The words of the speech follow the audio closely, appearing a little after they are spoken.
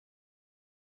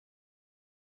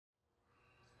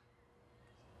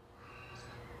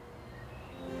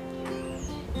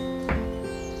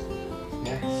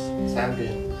Damn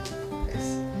good.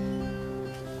 Yes.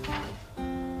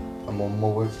 I'm on my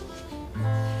way.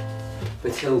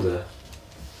 Matilda.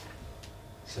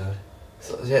 So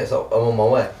yeah, so I'm on my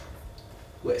way.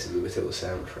 Where's the Matilda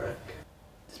soundtrack?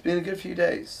 It's been a good few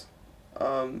days.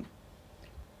 I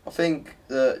think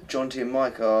that Jonty and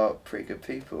Mike are pretty good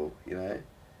people, you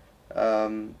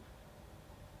know.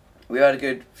 We had a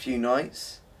good few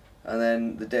nights, and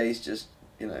then the days just,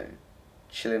 you know,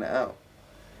 chilling it out.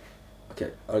 Okay,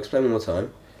 I'll explain one more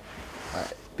time.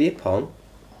 Beer pong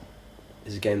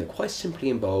is a game that quite simply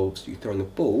involves you throwing a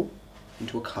ball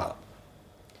into a cup.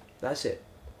 That's it.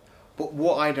 But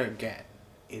what I don't get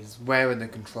is where are the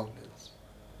controllers?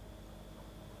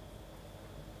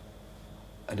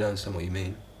 I don't understand what you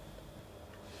mean.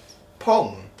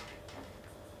 Pong?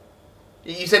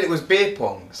 You said it was beer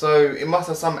pong, so it must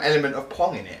have some element of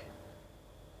pong in it.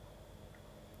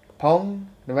 Pong?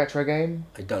 The retro game?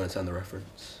 I don't understand the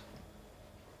reference.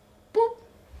 Boop.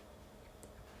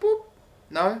 Boop.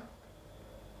 No?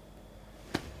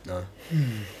 No.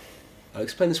 I'll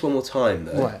explain this one more time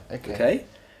though. Right, okay. Okay?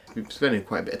 We've been spending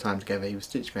quite a bit of time together. He was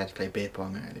teaching me how to play beer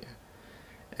pong earlier.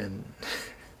 And...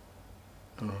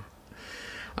 oh,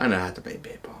 I know how to play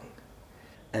beer pong.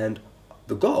 And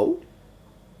the goal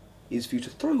is for you to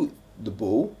throw the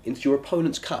ball into your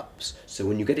opponent's cups. So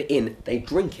when you get it in, they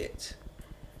drink it.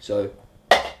 So,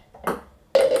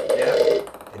 yeah,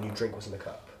 and you drink what's in the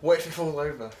cup. What if it falls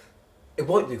over? It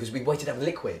won't do because we waited to have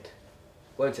liquid,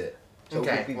 won't it? So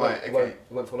Okay, it right,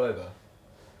 won't fall over.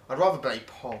 I'd rather play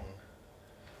pong.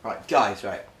 Right, guys,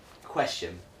 right.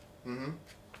 Question. Mm-hmm.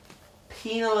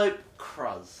 Penelope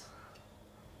Cruz.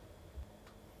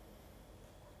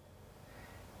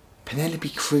 Penelope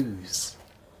Cruz.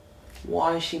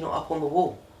 Why is she not up on the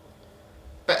wall?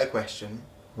 Better question.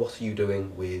 What are you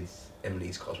doing with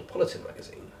Emily's Cosmopolitan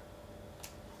magazine?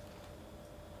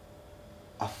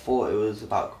 I thought it was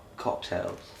about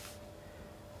cocktails.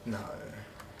 No.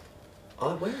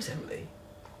 Oh, where is Emily?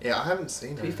 Yeah, I haven't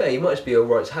seen To her. be fair, you might just be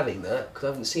alright having that, because I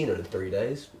haven't seen her in 3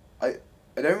 days. I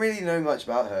don't really know much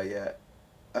about her yet.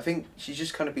 I think she's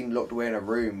just kind of been locked away in a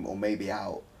room or maybe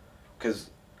out, because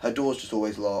her door's just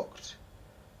always locked.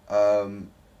 I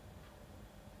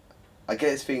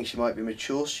get this feeling she might be a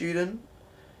mature student,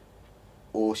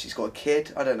 or she's got a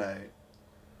kid, I don't know.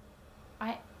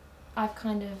 I've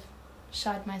kind of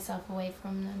shied myself away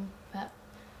from them, but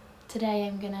today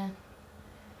I'm gonna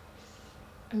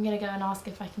go and ask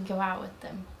if I can go out with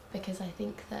them, because I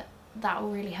think that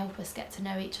will really help us get to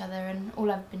know each other, and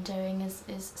all I've been doing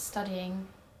is studying.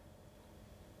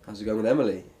 How's it going with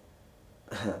Emily?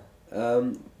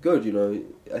 Good, you know.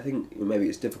 I think maybe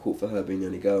it's difficult for her being the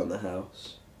only girl in the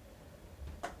house.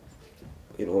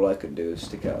 You know, all I can do is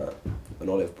stick out an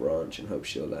olive branch and hope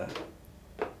she'll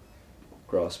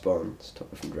grasp on, stop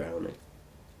her from drowning.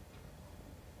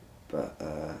 But,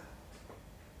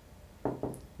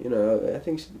 you know, I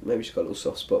think maybe she's got a little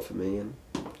soft spot for me, and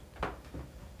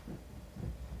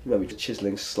maybe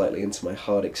chiselling slightly into my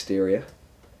hard exterior.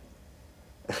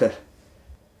 No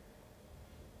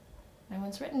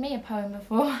one's written me a poem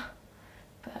before,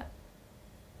 but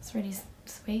it's really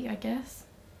sweet, I guess.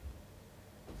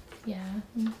 Yeah,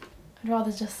 I'd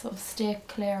rather just sort of steer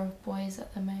clear of boys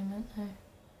at the moment, though.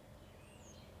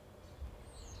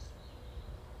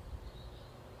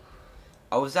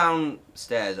 I was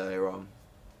downstairs earlier on.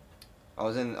 I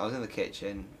was in the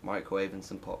kitchen, microwaving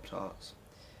some Pop-Tarts,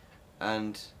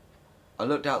 and I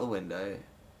looked out the window,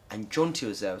 and Jonty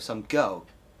was there with some girl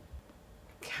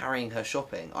carrying her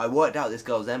shopping. I worked out this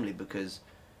girl's Emily because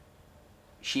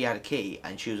she had a key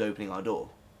and she was opening our door.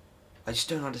 I just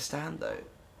don't understand though.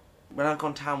 When I've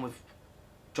gone town with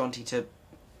Jonty to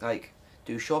like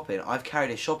do shopping, I've carried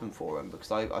his shopping for him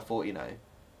because I thought, you know,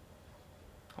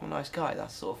 I'm a nice guy,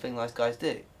 that's the sort of thing nice guys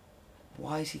do.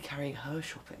 Why is he carrying her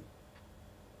shopping?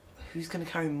 Who's going to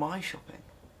carry my shopping?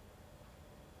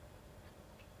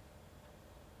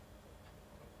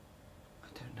 I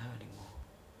don't know anymore.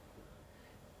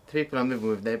 The people I'm living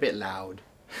with, they're a bit loud.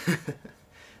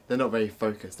 They're not very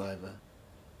focused either.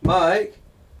 Mike?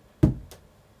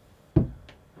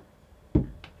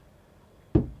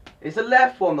 Is the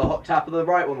left one the hot tap or the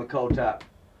right one the cold tap?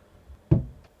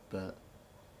 But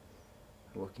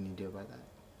what can you do about that?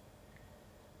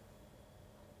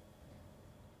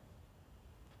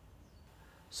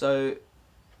 So,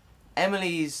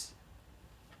 Emily's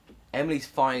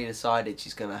finally decided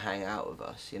she's going to hang out with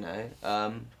us, you know.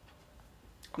 I'm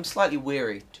slightly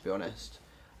weary, to be honest.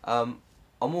 I'm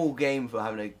all game for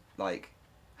having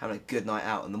a good night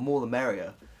out, and the more the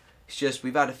merrier. It's just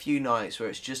we've had a few nights where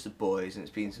it's just the boys, and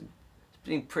it's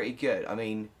been pretty good. I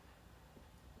mean,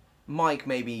 Mike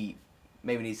maybe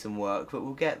needs some work, but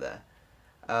we'll get there.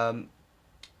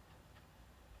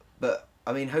 But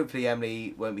I mean, hopefully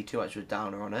Emily won't be too much of a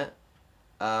downer on it.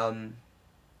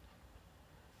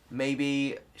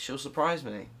 Maybe she'll surprise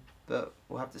me, but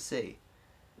we'll have to see.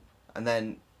 And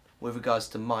then, with regards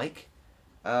to Mike,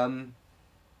 I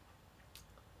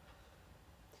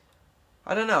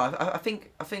don't know. I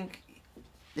think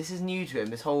this is new to him.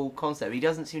 This whole concept. He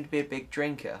doesn't seem to be a big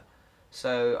drinker,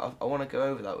 so I want to go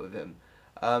over that with him.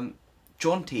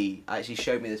 Jonty actually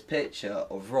showed me this picture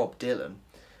of Rob Dylan,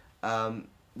 and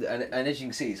as you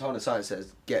can see, his whole sign that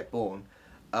says "Get Born,"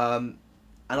 and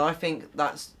I think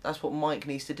that's what Mike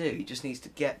needs to do. He just needs to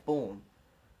get born.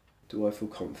 Do I feel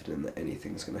confident that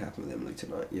anything's going to happen with Emily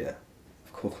tonight? Yeah,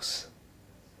 of course.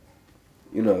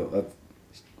 You know,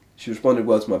 she responded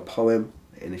well to my poem,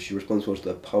 and if she responds well to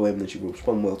the poem, then she will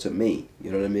respond well to me.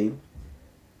 You know what I mean?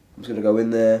 I'm just going to go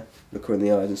in there, look her in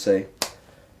the eyes and say,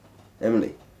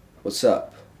 Emily, what's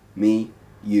up? Me,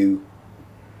 you,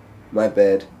 my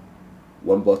bed,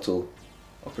 1 bottle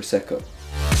of Prosecco.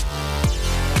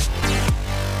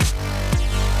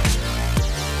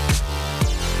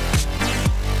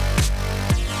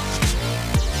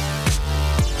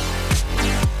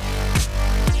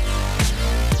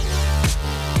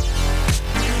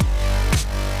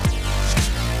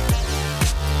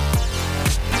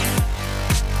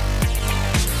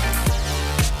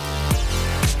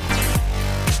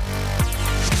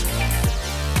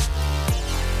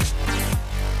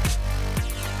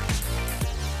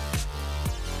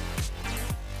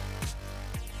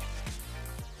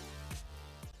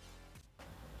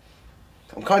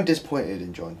 I'm kind of disappointed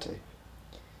in Jonty.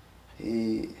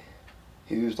 He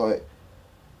was like,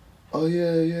 oh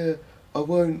yeah, I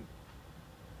won't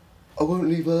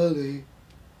leave early.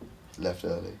 Left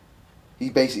early.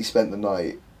 He basically spent the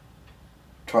night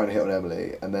trying to hit on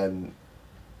Emily, and then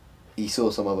he saw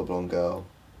some other blonde girl.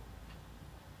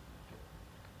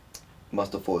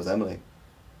 Must have thought it was Emily,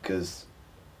 because,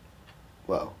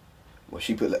 well,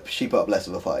 she put up less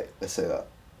of a fight. Let's say that.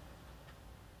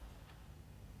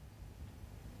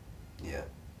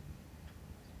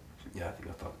 Yeah, I think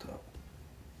I fucked up.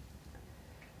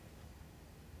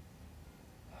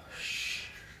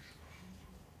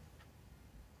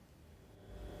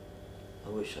 I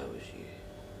wish I was you.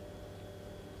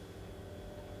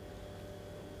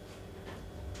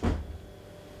 I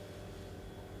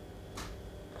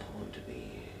want to be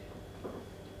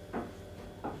you.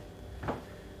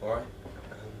 Alright.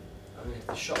 I'm going to hit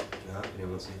the shop now, if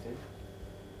anyone wants anything.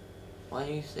 Why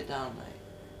don't you sit down, mate?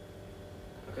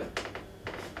 Okay.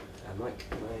 Mike,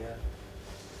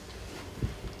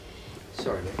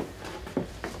 sorry, mate.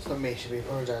 It's not me you should be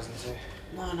apologising to.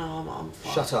 No, I'm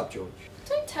fine. Shut up, George.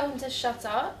 Don't tell him to shut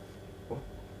up. What?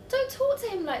 Don't talk to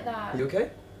him like that. You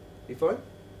okay? You fine?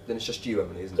 Then it's just you,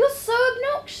 Emily, isn't it? You're so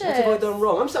obnoxious. What have I done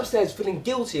wrong? I'm just upstairs feeling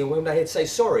guilty and when I here to say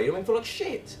sorry and I feel like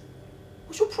shit.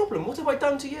 What's your problem? What have I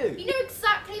done to you? You know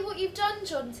exactly what you've done,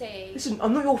 Jonty. Listen,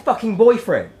 I'm not your fucking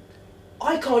boyfriend.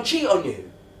 I can't cheat on you.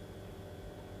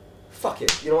 Fuck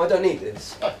it. You know, I don't need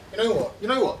this. Oh, you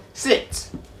know what? Sit!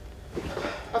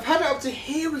 I've had it up to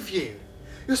here with you.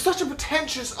 You're such a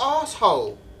pretentious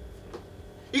asshole.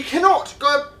 You cannot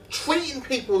go treating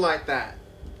people like that.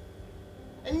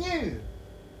 And you.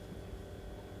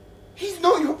 He's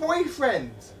not your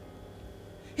boyfriend.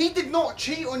 He did not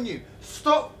cheat on you.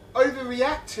 Stop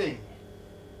overreacting.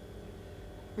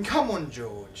 And come on,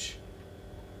 George.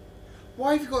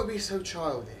 Why have you got to be so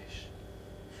childish?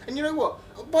 And you know what?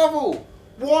 Above all,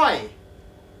 why?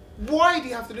 Why do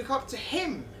you have to look up to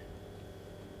him?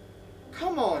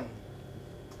 Come on.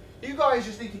 You guys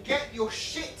just need to get your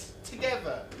shit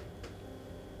together.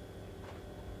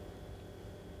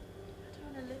 I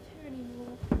don't want to live here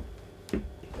anymore.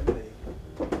 Emily.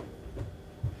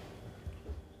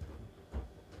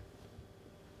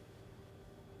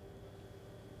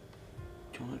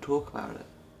 Do you want to talk about it?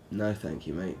 No, thank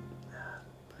you, mate.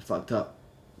 I fucked up.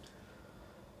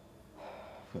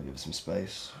 Gotta give her some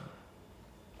space.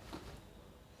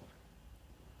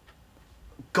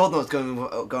 God knows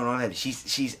what's going on here.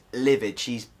 She's livid.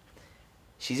 She's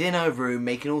in her room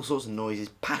making all sorts of noises,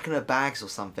 packing her bags or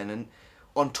something, and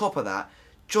on top of that,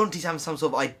 Jonty's having some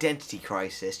sort of identity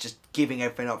crisis, just giving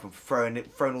everything up and throwing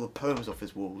all the poems off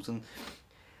his walls,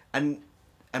 and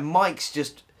Mike's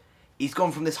he's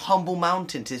gone from this humble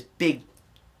mountain to this big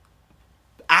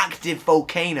active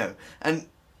volcano, and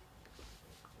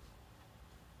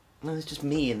no, it's just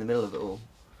me in the middle of it all.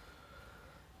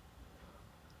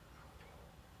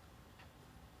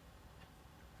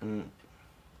 And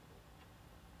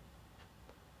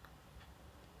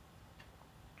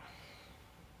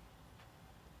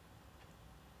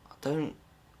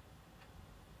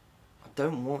I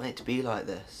don't want it to be like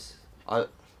this. I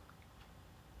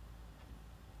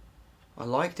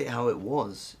liked it how it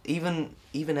was. Even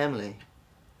Emily.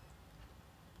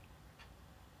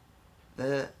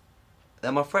 They're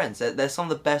my friends. They're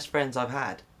some of the best friends I've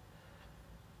had.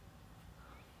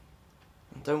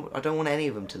 I don't want any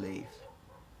of them to leave.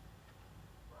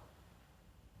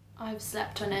 I've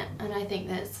slept on it, and I think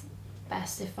that it's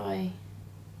best if I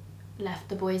left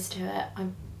the boys to it.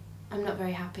 I'm not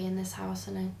very happy in this house,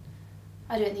 and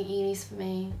I don't think uni's for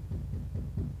me.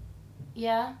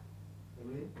 Yeah?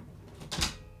 Emily?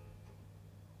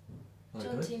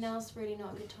 Jaunty, now's really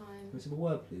not a good time. Can we have a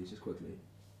word, please, just quickly?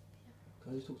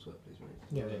 Can I just talk to her, please, mate?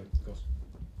 Yeah, of course.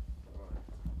 Alright.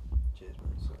 Cheers,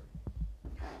 mate. Sorry.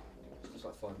 It's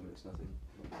like 5 minutes, nothing.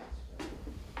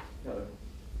 No.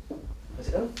 Has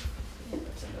it done? Yeah.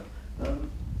 That's it done.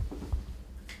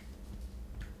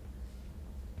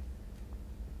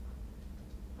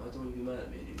 I don't want you to be mad at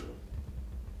me anymore.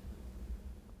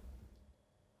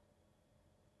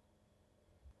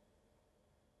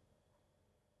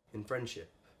 In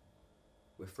friendship,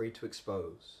 we're free to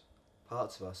expose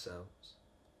parts of ourselves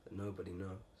that nobody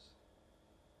knows.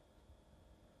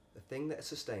 The thing that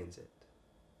sustains it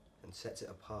and sets it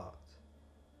apart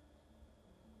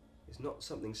is not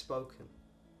something spoken.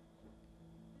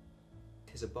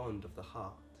 It is a bond of the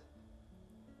heart.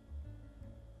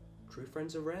 True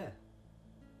friends are rare.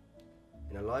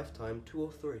 In a lifetime, 2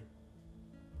 or 3.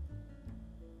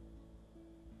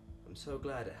 I'm so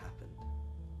glad it happened.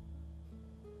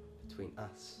 Between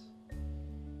us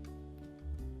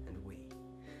and we.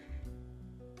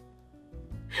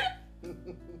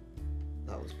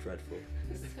 That was dreadful.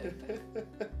 So bad.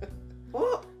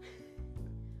 What?